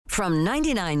From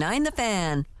 99.9 The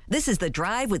Fan, this is The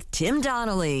Drive with Tim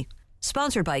Donnelly.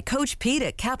 Sponsored by Coach Pete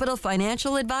at Capital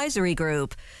Financial Advisory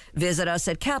Group. Visit us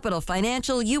at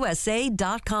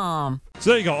capitalfinancialusa.com. So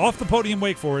there you go. Off the podium,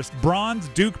 Wake Forest. Bronze,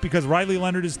 Duke, because Riley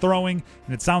Leonard is throwing,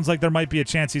 and it sounds like there might be a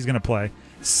chance he's going to play.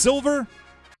 Silver,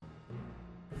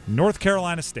 North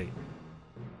Carolina State.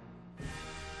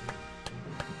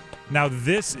 Now,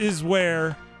 this is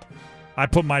where I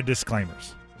put my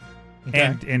disclaimers.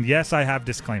 Okay. And yes, I have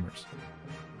disclaimers.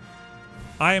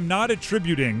 I am not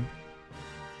attributing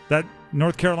that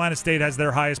North Carolina State has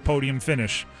their highest podium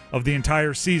finish of the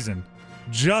entire season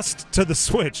just to the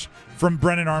switch from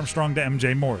Brennan Armstrong to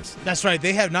MJ Morris. That's right.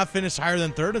 They have not finished higher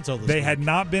than third until this week. They had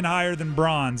not been higher than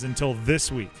bronze until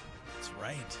this week. That's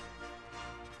right.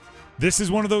 This is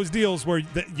one of those deals where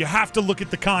you have to look at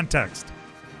the context,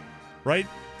 right?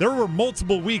 There were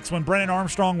multiple weeks when Brennan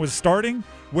Armstrong was starting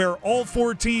where all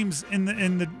four teams in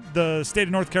the state of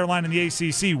North Carolina and the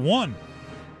ACC won.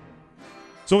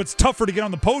 So it's tougher to get on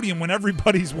the podium when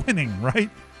everybody's winning, right?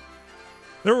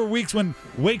 There were weeks when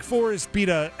Wake Forest beat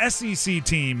a SEC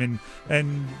team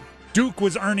and Duke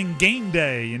was earning game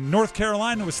day and North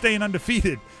Carolina was staying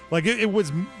undefeated. Like it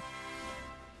was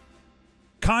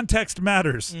context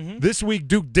matters. Mm-hmm. This week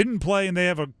Duke didn't play and they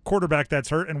have a quarterback that's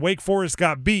hurt and Wake Forest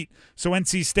got beat. So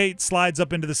NC State slides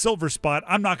up into the silver spot.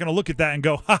 I'm not going to look at that and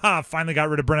go, finally got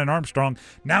rid of Brennan Armstrong.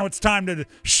 Now it's time to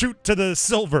shoot to the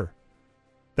silver.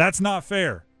 That's not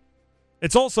fair.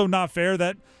 It's also not fair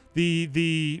that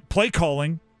the play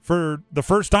calling for the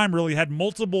first time really had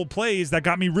multiple plays that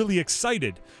got me really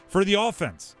excited for the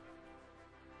offense.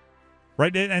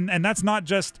 Right? And that's not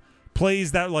just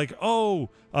plays that like,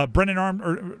 Brennan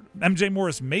or MJ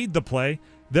Morris made the play.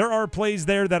 There are plays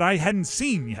there that I hadn't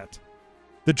seen yet.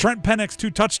 The Trent Penix 2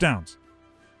 touchdowns.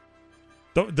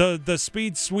 The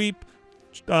speed sweep,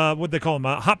 what they call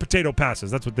them, hot potato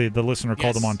passes. That's what the listener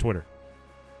called them on Twitter.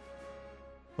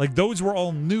 Like, those were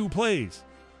all new plays.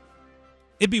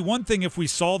 It'd be one thing if we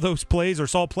saw those plays or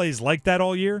saw plays like that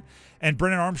all year and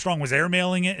Brennan Armstrong was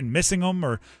airmailing it and missing them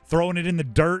or throwing it in the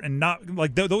dirt and not –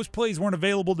 like, those plays weren't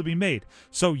available to be made.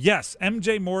 So, yes,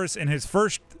 MJ Morris in his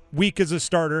first week as a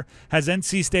starter has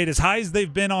NC State as high as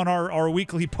they've been on our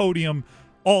weekly podium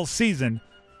all season.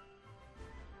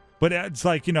 But it's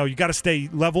like, you got to stay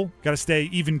level, got to stay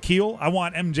even keel. I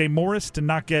want MJ Morris to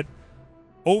not get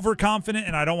overconfident,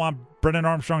 and I don't want Brennan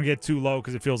Armstrong to get too low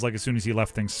because it feels like as soon as he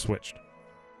left, things switched.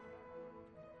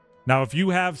 Now, if you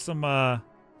have some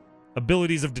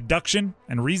abilities of deduction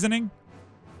and reasoning,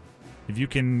 if you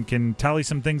can tally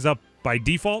some things up by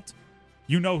default,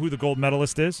 you know who the gold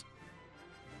medalist is.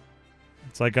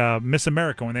 It's like Miss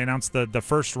America when they announce the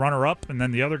first runner-up and then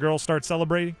the other girls start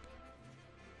celebrating.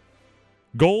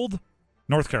 Gold,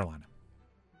 North Carolina.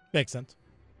 Makes sense.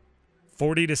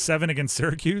 40-7 against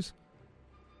Syracuse.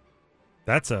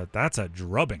 That's a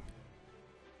drubbing.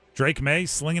 Drake Maye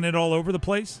slinging it all over the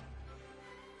place.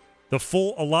 The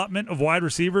full allotment of wide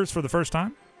receivers for the first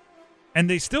time. And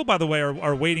they still, by the way,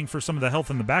 are waiting for some of the health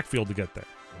in the backfield to get there.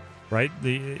 Right?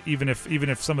 Even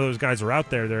if some of those guys are out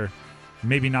there, they're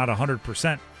maybe not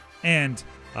 100%. And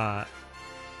the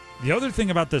other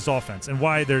thing about this offense and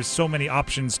why there's so many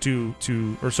options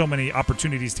or so many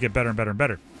opportunities to get better and better and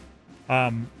better.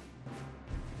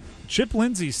 Chip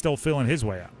Lindsey's still feeling his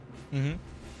way out. Mm-hmm.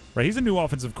 Right? He's a new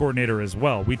offensive coordinator as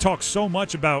well. We talk so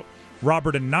much about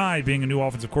Robert and Nye being a new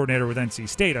offensive coordinator with NC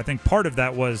State. I think part of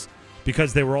that was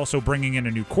because they were also bringing in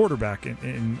a new quarterback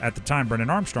at the time, Brennan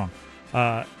Armstrong.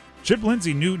 Chip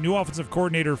Lindsey, new offensive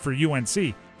coordinator for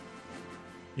UNC.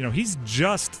 He's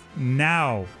just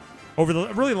now, over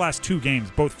the last two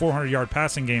games, both 400-yard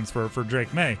passing games for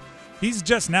Drake Maye, he's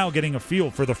just now getting a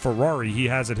feel for the Ferrari he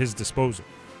has at his disposal.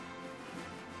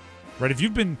 Right? If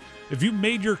you've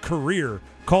made your career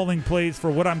calling plays for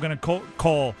what I'm going to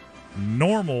call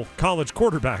normal college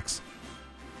quarterbacks,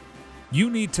 you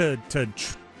need to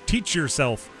teach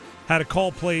yourself how to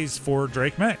call plays for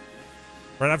Drake Maye.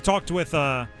 Right? I've talked with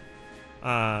some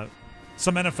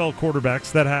NFL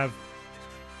quarterbacks that have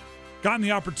gotten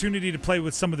the opportunity to play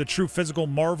with some of the true physical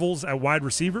marvels at wide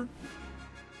receiver,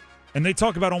 and they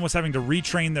talk about almost having to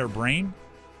retrain their brain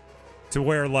to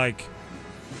where, like,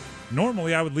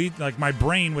 normally I would lead, like, my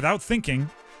brain without thinking,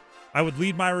 I would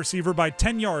lead my receiver by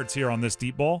 10 yards here on this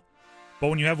deep ball. But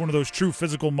when you have one of those true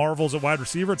physical marvels at wide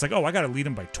receiver, it's like, I got to lead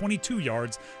him by 22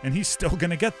 yards, and he's still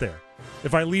going to get there.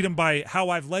 If I lead him by how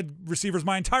I've led receivers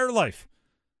my entire life,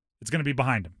 it's going to be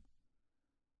behind him.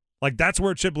 Like, that's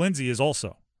where Chip Lindsey is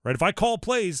also, right? If I call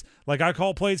plays like I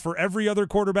call plays for every other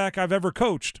quarterback I've ever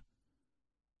coached,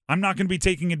 I'm not going to be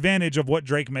taking advantage of what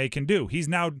Drake Maye can do. He's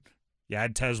now, You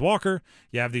add Tez Walker.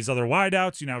 You have these other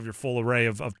wideouts. You now have your full array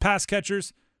of pass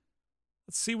catchers.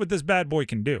 Let's see what this bad boy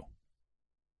can do.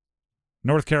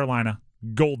 North Carolina,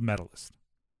 gold medalist.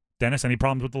 Dennis, any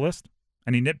problems with the list?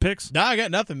 Any nitpicks? No, I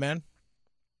got nothing, man.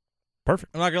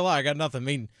 Perfect. I'm not going to lie. I got nothing. I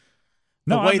mean,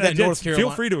 North Carolina.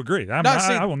 Feel free to agree.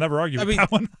 I will never argue with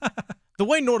that one. The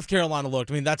way North Carolina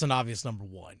looked, I mean, that's an obvious number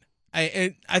one.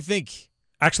 I think.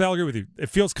 Actually, I'll agree with you. It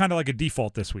feels kind of like a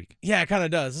default this week. Yeah, it kind of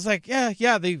does. It's like,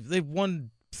 yeah, they won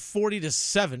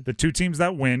 40-7. The two teams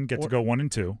that win get to go 1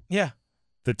 and 2. Yeah.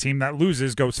 The team that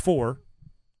loses goes 4.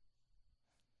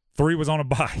 3 was on a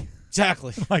bye.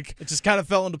 Exactly. Like it just kind of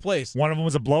fell into place. One of them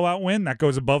was a blowout win. That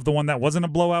goes above the one that wasn't a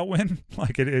blowout win.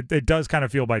 Like it does kind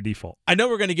of feel by default. I know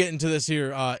we're going to get into this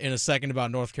here in a second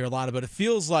about North Carolina, but it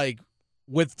feels like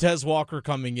with Tez Walker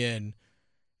coming in,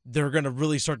 they're going to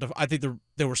really start to – I think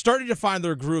they were starting to find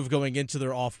their groove going into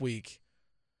their off week.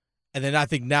 And then I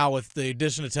think now with the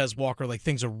addition of Tez Walker, like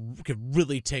things could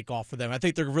really take off for them. I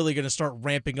think they're really going to start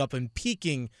ramping up and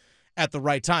peaking at the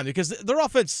right time because their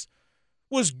offense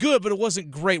was good, but it wasn't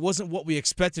great. It wasn't what we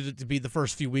expected it to be the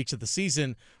first few weeks of the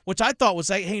season, which I thought was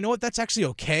like, hey, you know what? That's actually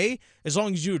okay as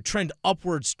long as you trend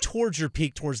upwards towards your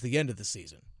peak towards the end of the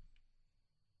season.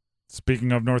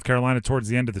 Speaking of North Carolina towards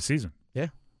the end of the season. Yeah.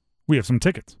 We have some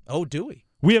tickets. Oh, do we?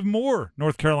 We have more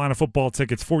North Carolina football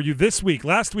tickets for you this week.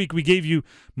 Last week, we gave you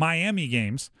Miami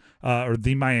games, or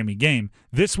the Miami game.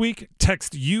 This week,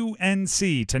 text UNC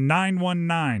to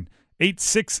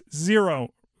 919-860.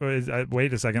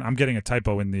 Wait a second. I'm getting a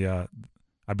typo in the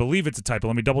I believe it's a typo.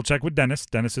 Let me double-check with Dennis.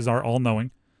 Dennis is our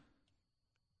all-knowing.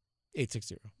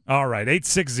 860. All right,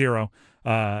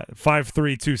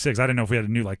 860-5326. I didn't know if we had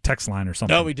a new text line or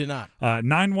something. No, we did not.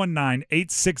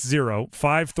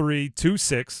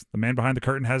 919-860-5326. The man behind the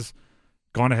curtain has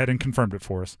gone ahead and confirmed it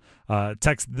for us.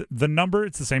 Text the number.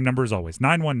 It's the same number as always.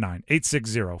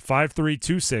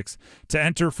 919-860-5326 to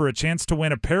enter for a chance to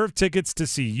win a pair of tickets to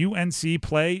see UNC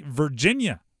play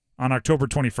Virginia on October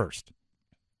 21st.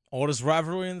 Oldest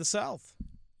rivalry in the South.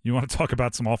 You want to talk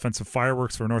about some offensive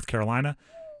fireworks for North Carolina?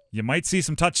 You might see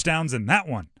some touchdowns in that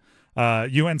one.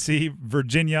 UNC,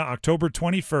 Virginia, October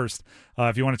 21st.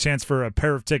 If you want a chance for a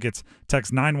pair of tickets,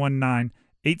 text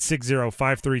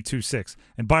 919-860-5326.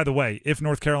 And by the way, if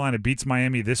North Carolina beats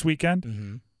Miami this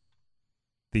weekend,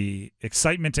 the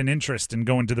excitement and interest in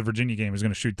going to the Virginia game is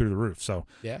going to shoot through the roof. So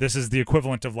This is the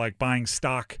equivalent of buying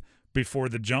stock before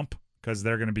the jump because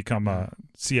they're going to become a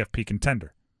CFP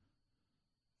contender.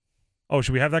 Oh,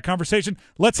 should we have that conversation?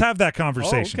 Let's have that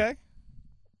conversation. Oh, okay.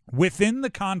 Within the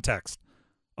context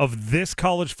of this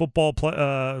college football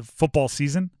football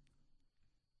season,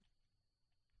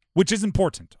 which is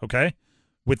important, okay?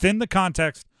 Within the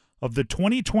context of the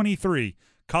 2023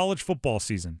 college football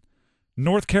season,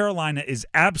 North Carolina is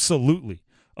absolutely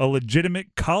a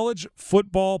legitimate college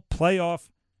football playoff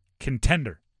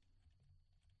contender.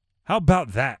 How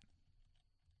about that?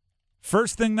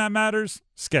 First thing that matters,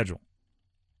 schedule.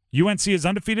 UNC is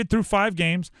undefeated through 5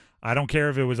 games. I don't care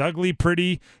if it was ugly,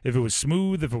 pretty, if it was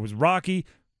smooth, if it was rocky.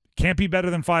 Can't be better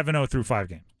than 5-0 through 5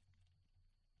 games.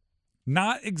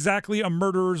 Not exactly a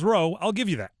murderer's row, I'll give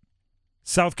you that.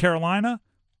 South Carolina,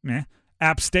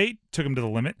 App State, took them to the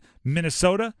limit.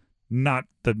 Minnesota, not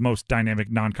the most dynamic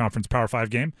non-conference Power 5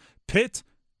 game. Pitt,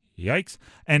 yikes.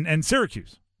 And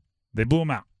Syracuse, they blew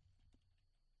them out.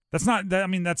 That's not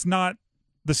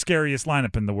the scariest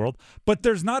lineup in the world, but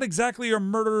there's not exactly a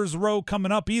murderer's row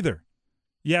coming up either.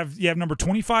 You have number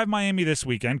 25 Miami this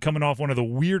weekend coming off one of the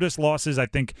weirdest losses I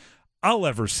think I'll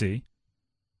ever see,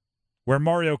 where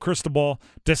Mario Cristobal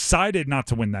decided not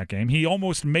to win that game. He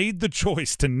almost made the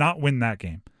choice to not win that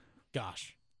game.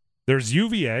 Gosh. There's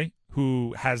UVA,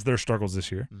 who has their struggles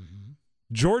this year. Mm-hmm.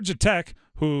 Georgia Tech,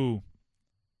 who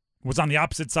was on the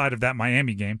opposite side of that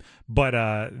Miami game, but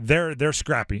they're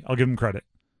scrappy. I'll give them credit.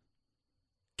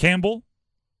 Campbell,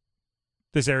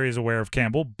 this area is aware of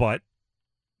Campbell, but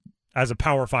as a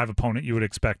Power 5 opponent, you would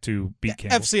expect to beat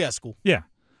Campbell. FCS school. Yeah.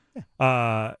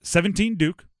 17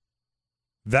 Duke.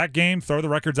 That game, throw the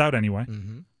records out anyway.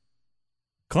 Mm-hmm.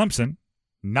 Clemson,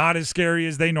 not as scary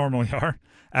as they normally are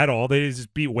at all. They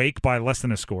just beat Wake by less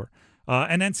than a score.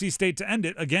 And NC State to end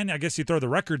it. Again, I guess you throw the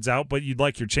records out, but you'd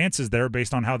like your chances there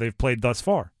based on how they've played thus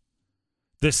far.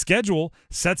 The schedule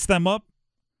sets them up.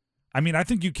 I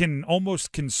think you can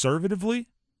almost conservatively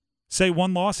say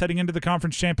one loss heading into the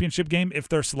conference championship game if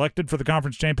they're selected for the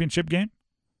conference championship game,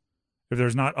 if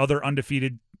there's not other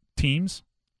undefeated teams.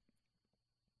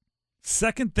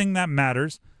 Second thing that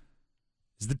matters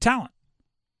is the talent.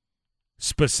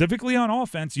 Specifically on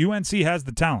offense, UNC has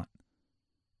the talent.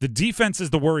 The defense is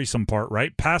the worrisome part,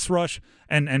 right? Pass rush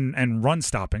and run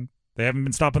stopping. They haven't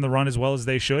been stopping the run as well as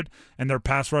they should, and their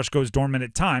pass rush goes dormant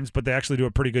at times, but they actually do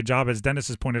a pretty good job, as Dennis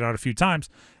has pointed out a few times,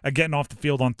 at getting off the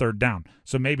field on third down.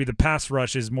 So maybe the pass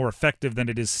rush is more effective than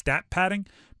it is stat padding,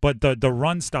 but the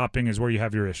run stopping is where you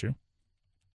have your issue.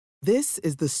 This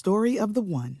is the story of the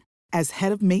one. As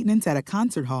head of maintenance at a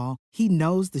concert hall, he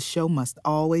knows the show must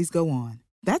always go on.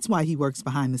 That's why he works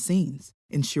behind the scenes,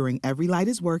 ensuring every light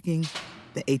is working,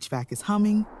 the HVAC is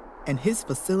humming, and his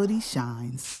facility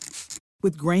shines.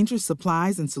 With Grainger's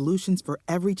supplies and solutions for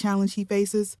every challenge he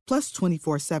faces, plus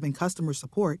 24/7 customer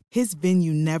support, his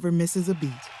venue never misses a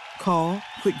beat. Call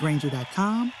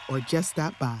quickgrainger.com or just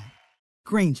stop by.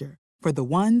 Grainger, for the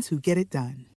ones who get it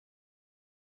done.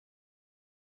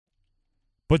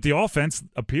 But the offense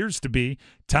appears to be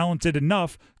talented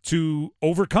enough to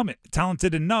overcome it,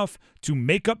 talented enough to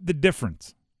make up the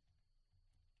difference.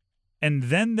 And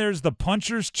then there's the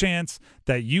puncher's chance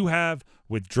that you have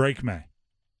with Drake Maye.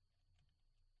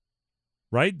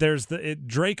 Right?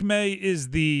 Drake Maye is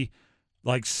the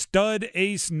stud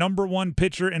ace number one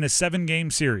pitcher in a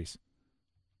 7-game series.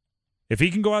 If he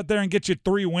can go out there and get you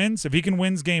 3 wins, if he can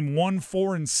win game 1,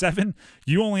 4, and 7,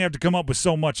 you only have to come up with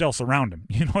so much else around him.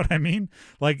 You know what I mean?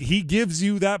 He gives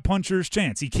you that puncher's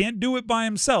chance. He can't do it by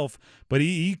himself, but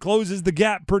he closes the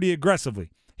gap pretty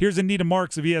aggressively. Here's Anita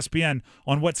Marks of ESPN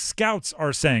on what scouts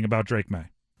are saying about Drake Maye.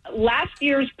 Last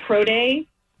year's pro day,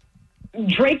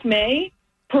 Drake Maye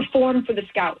performed for the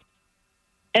scouts.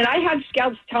 And I had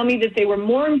scouts tell me that they were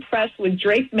more impressed with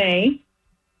Drake Maye.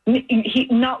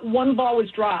 Not one ball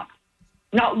was dropped.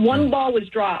 Not one ball was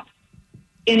dropped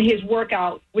in his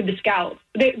workout with the scouts.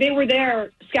 They were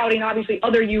there scouting, obviously,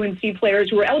 other UNC players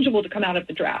who were eligible to come out of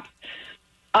the draft.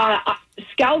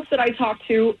 Scouts that I talked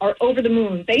to are over the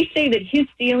moon. They say that his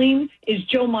ceiling is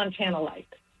Joe Montana-like.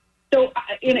 So,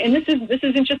 and this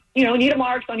isn't just, Anita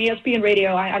Marks on ESPN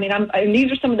Radio.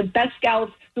 These are some of the best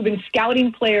scouts who've been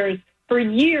scouting players for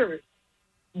years,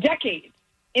 decades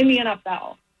in the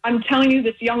NFL. I'm telling you,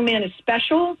 this young man is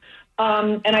special.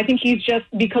 And I think he's just,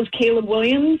 because Caleb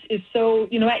Williams is so, at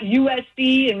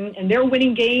USC and they're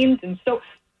winning games. And so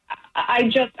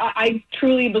I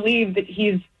truly believe that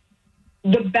he's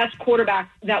the best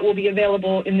quarterback that will be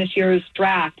available in this year's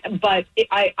draft. But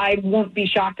I won't be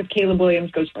shocked if Caleb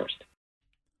Williams goes first.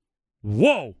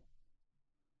 Whoa.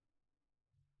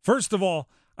 First of all,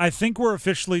 I think we're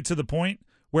officially to the point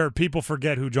where people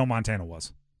forget who Joe Montana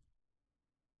was.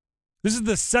 This is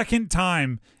the second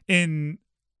time in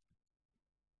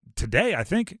today, I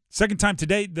think. Second time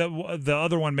today. The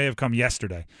other one may have come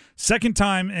yesterday. Second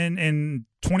time in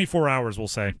 24 hours, we'll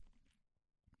say.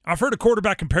 I've heard a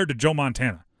quarterback compared to Joe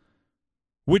Montana,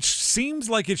 which seems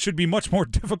like it should be much more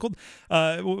difficult.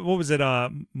 What was it?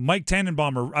 Mike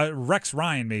Tannenbaum or Rex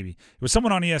Ryan, maybe. It was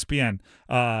someone on ESPN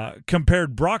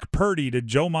compared Brock Purdy to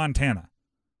Joe Montana.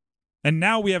 And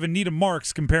now we have Anita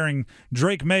Marks comparing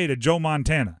Drake Maye to Joe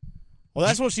Montana. Well,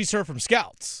 that's what she's heard from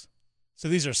scouts. So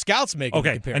these are scouts making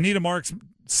the comparison. Anita Marks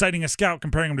citing a scout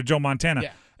comparing him to Joe Montana.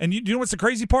 Yeah. And you know what's the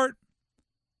crazy part?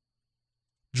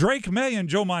 Drake Maye and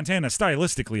Joe Montana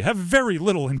stylistically have very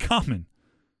little in common.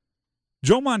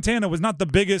 Joe Montana was not the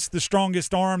biggest, the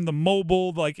strongest arm, the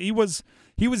mobile. He was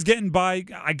getting by,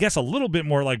 I guess, a little bit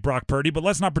more like Brock Purdy, but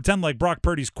let's not pretend like Brock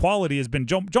Purdy's quality has been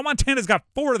Joe Montana's got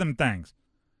 4 of them things.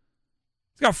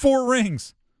 He's got 4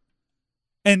 rings.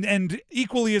 And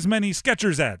equally as many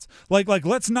Skechers ads.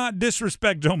 Let's not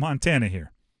disrespect Joe Montana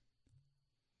here.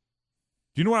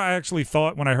 Do you know what I actually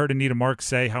thought when I heard Anita Marks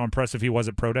say how impressive he was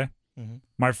at Pro Day? Mm-hmm.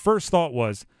 My first thought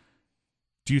was,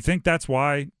 do you think that's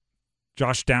why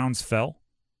Josh Downs fell?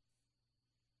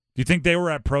 Do you think they were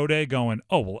at Pro Day going,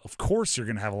 oh, well, of course you're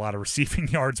going to have a lot of receiving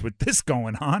yards with this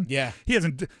going on? Yeah.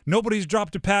 Nobody's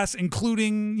dropped a pass,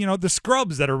 including, the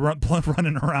scrubs that are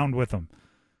running around with him.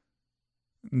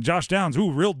 And Josh Downs,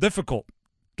 real difficult.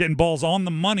 Getting balls on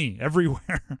the money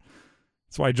everywhere.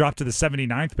 That's why I dropped to the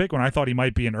 79th pick when I thought he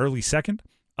might be an early second.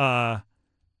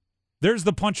 There's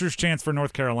the puncher's chance for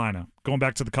North Carolina, going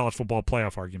back to the college football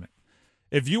playoff argument.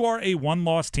 If you are a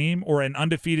one-loss team or an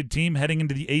undefeated team heading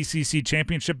into the ACC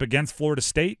championship against Florida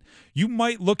State, you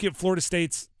might look at Florida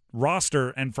State's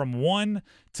roster and from 1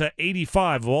 to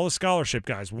 85 of all the scholarship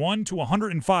guys, 1 to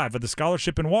 105 of the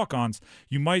scholarship and walk-ons,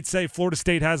 you might say Florida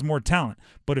State has more talent.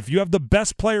 But if you have the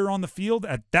best player on the field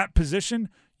at that position,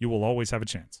 you will always have a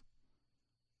chance.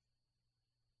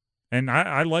 And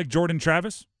I like Jordan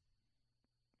Travis.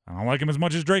 I don't like him as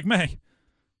much as Drake Maye.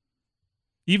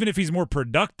 Even if he's more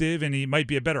productive and he might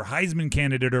be a better Heisman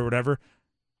candidate or whatever,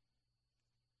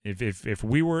 if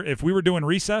we were doing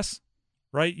recess,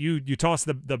 right? You toss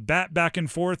the bat back and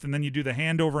forth and then you do the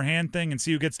hand over hand thing and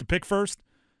see who gets to pick first.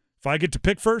 If I get to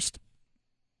pick first,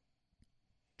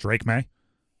 Drake Maye.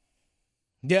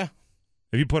 Yeah.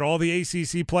 If you put all the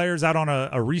ACC players out on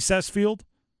a recess field,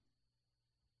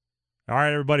 all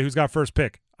right, everybody, who's got first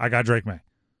pick? I got Drake Maye.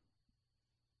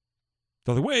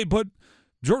 They're like, wait, but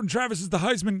Jordan Travis is the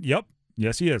Heisman. Yep.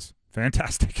 Yes, he is.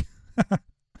 Fantastic.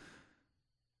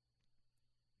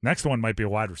 Next one might be a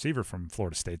wide receiver from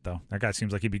Florida State, though. That guy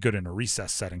seems like he'd be good in a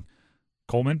recess setting.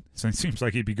 Coleman? So it seems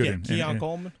like he'd be good Keon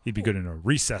Coleman. He'd be good in a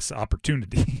recess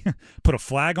opportunity. Put a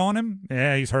flag on him?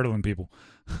 Yeah, he's hurdling people.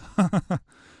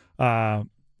 But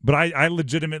I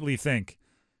legitimately think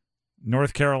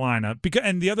North Carolina,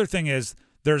 and the other thing is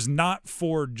there's not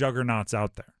 4 juggernauts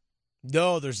out there.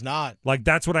 No, there's not. Like,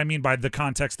 that's what I mean by the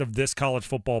context of this college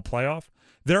football playoff.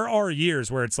 There are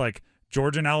years where it's like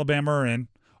Georgia and Alabama are in,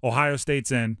 Ohio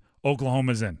State's in,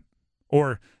 Oklahoma's in,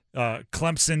 or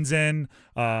Clemson's in,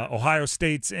 Ohio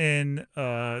State's in,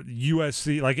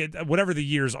 USC, whatever the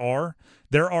years are.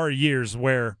 There are years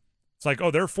where it's like, oh,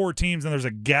 there are 4 teams and there's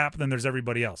a gap, then there's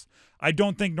everybody else. I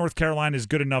don't think North Carolina is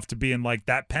good enough to be in like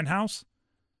that penthouse,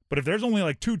 but if there's only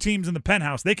like 2 teams in the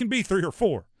penthouse, they can be 3 or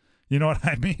 4. You know what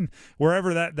I mean?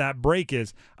 Wherever that break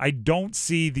is, I don't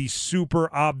see the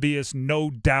super obvious, no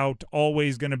doubt,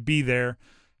 always going to be there,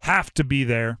 have to be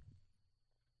there,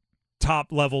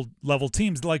 top level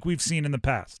teams like we've seen in the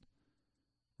past,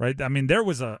 right? I mean, there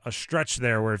was a stretch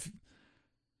there where,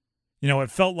 it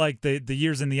felt like the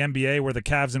years in the NBA where the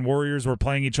Cavs and Warriors were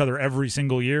playing each other every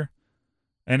single year,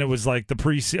 and it was like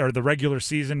the regular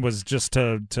season was just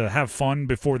to have fun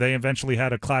before they eventually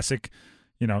had a classic,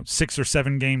 6 or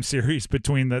 7 game series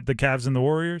between the Cavs and the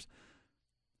Warriors.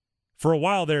 For a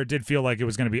while there, it did feel like it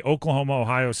was going to be Oklahoma,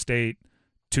 Ohio State,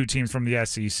 2 teams from the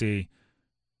SEC,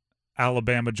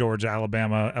 Alabama, Georgia,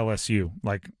 Alabama, LSU.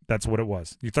 Like, that's what it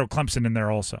was. You throw Clemson in there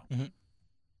also. Mm-hmm.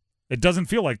 It doesn't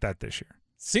feel like that this year.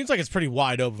 Seems like it's pretty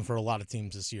wide open for a lot of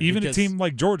teams this year. Even a team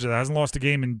like Georgia that hasn't lost a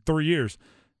game in 3 years.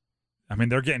 I mean,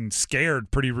 they're getting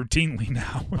scared pretty routinely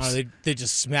now. They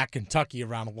just smack Kentucky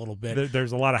around a little bit.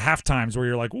 There's a lot of half times where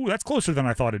you're like, ooh, that's closer than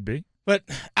I thought it'd be. But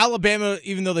Alabama,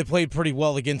 even though they played pretty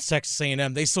well against Texas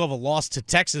A&M, they still have a loss to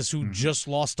Texas, who just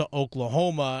lost to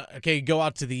Oklahoma. Okay, you go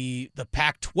out to the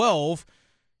Pac-12.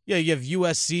 Yeah, you have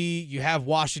USC, you have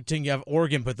Washington, you have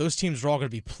Oregon, but those teams are all going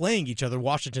to be playing each other.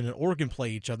 Washington and Oregon play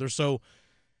each other, so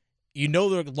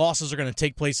their losses are going to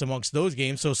take place amongst those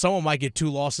games. So someone might get 2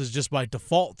 losses just by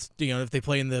default, if they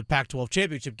play in the Pac-12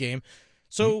 championship game.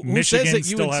 So who Michigan says that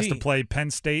still has to play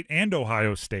Penn State and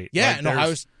Ohio State. Yeah, and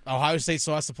Ohio State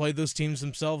still has to play those teams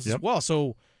themselves as well.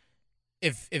 So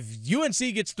if UNC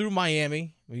gets through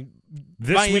Miami,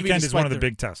 Miami weekend is one of the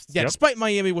big tests. Yeah, despite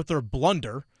Miami with their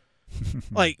blunder,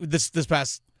 like this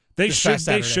past. They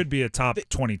should be a top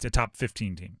 20 to top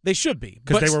 15 team. They should be.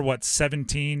 Because they were,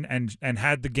 17 and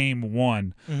had the game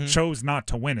won, chose not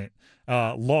to win it,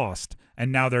 lost,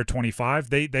 and now they're 25.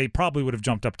 They probably would have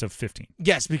jumped up to 15.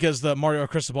 Yes, because the Mario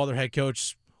Cristobal, their head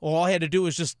coach, all he had to do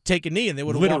was just take a knee, and they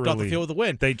would have walked off the field with a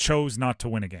win. They chose not to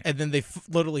win a game. And then they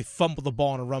literally fumbled the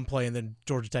ball on a run play, and then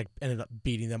Georgia Tech ended up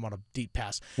beating them on a deep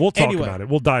pass. We'll talk about it.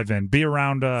 We'll dive in. Be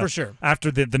around for sure after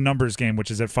the numbers game,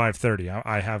 which is at 5:30.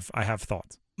 I have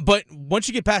thoughts. But once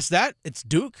you get past that, it's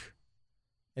Duke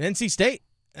and NC State.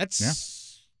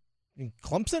 That's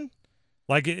Clemson.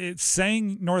 Like, it's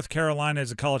saying North Carolina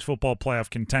is a college football playoff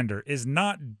contender is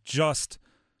not just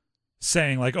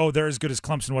saying, like, oh, they're as good as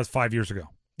Clemson was 5 years ago.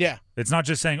 Yeah. It's not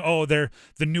just saying, oh, they're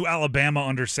the new Alabama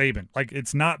under Saban. Like,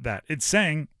 it's not that. It's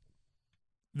saying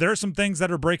there are some things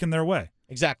that are breaking their way.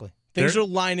 Exactly. Things are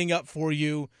lining up for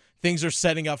you. Things are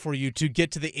setting up for you to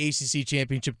get to the ACC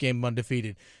championship game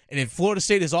undefeated. And if Florida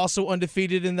State is also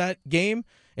undefeated in that game,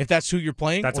 if that's who you're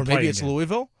playing, or maybe it's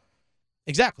Louisville,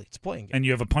 exactly, it's a playing game. And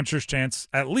you have a puncher's chance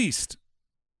at least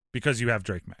because you have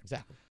Drake Maye. Exactly.